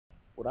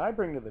What I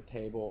bring to the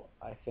table,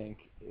 I think,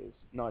 is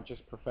not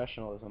just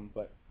professionalism,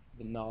 but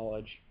the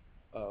knowledge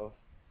of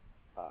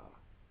uh,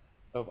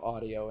 of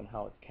audio and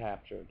how it's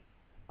captured.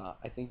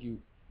 I think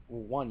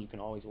well, one, you can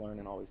always learn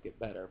and always get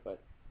better,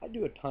 but I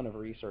do a ton of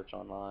research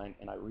online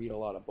and I read a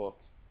lot of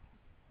books.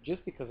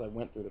 Just because I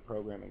went through the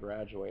program and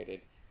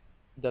graduated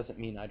doesn't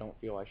mean I don't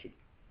feel I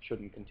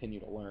shouldn't continue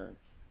to learn.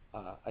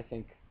 I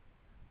think,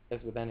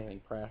 as with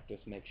anything, practice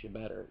makes you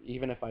better.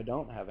 Even if I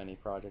don't have any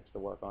projects to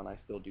work on, I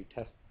still do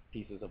test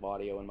pieces of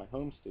audio in my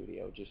home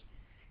studio. Just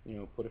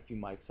put a few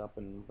mics up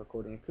and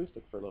record an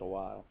acoustic for a little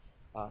while.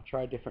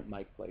 Try different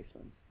mic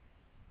placements.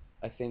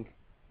 I think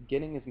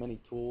getting as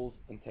many tools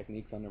and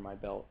techniques under my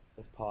belt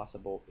as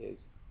possible is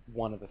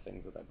one of the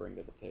things that I bring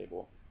to the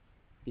table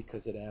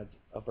because it adds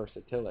a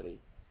versatility.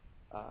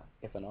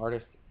 If an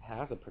artist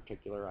has a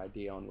particular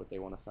idea on what they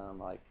want to sound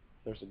like,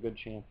 there's a good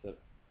chance that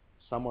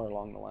somewhere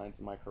along the lines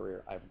of my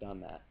career I've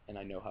done that and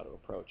I know how to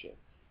approach it.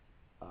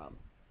 Um,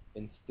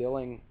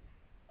 Instilling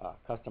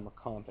customer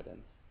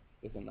confidence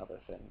is another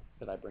thing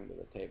that I bring to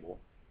the table.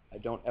 I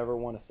don't ever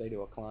want to say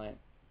to a client,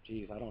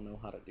 geez, I don't know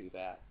how to do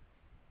that.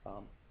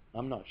 Um,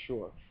 I'm not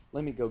sure.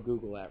 Let me go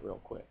Google that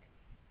real quick.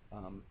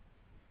 Um,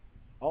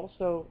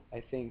 Also,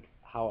 I think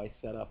how I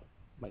set up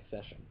my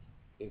sessions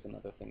is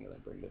another thing that I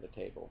bring to the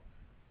table.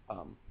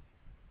 Um,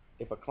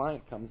 if a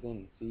client comes in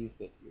and sees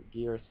that your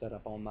gear is set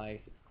up all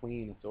nice, it's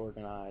clean, it's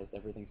organized,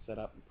 everything's set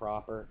up and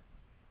proper,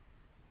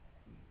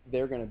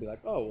 they're going to be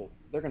like, oh, well,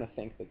 they're going to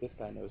think that this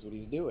guy knows what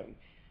he's doing.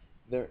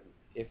 They're,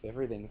 if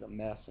everything's a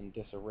mess and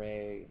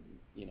disarray,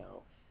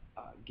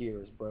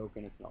 gear is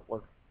broken, it's not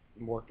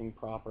working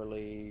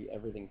properly,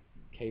 everything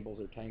cables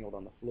are tangled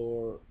on the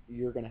floor,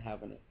 you're going to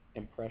have an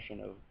impression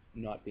of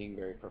not being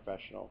very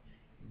professional.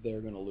 They're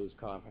going to lose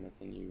confidence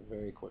in you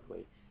very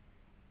quickly.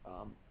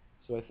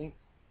 So I think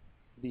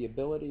the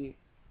ability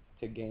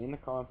to gain the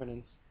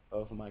confidence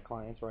of my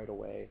clients right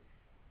away,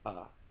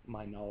 uh,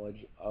 my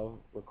knowledge of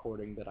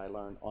recording that I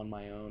learned on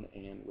my own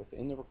and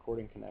within the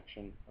recording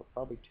connection are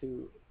probably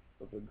two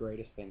of the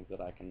greatest things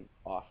that I can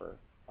offer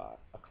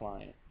a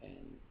client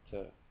and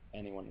to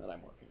anyone that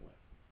I'm working with.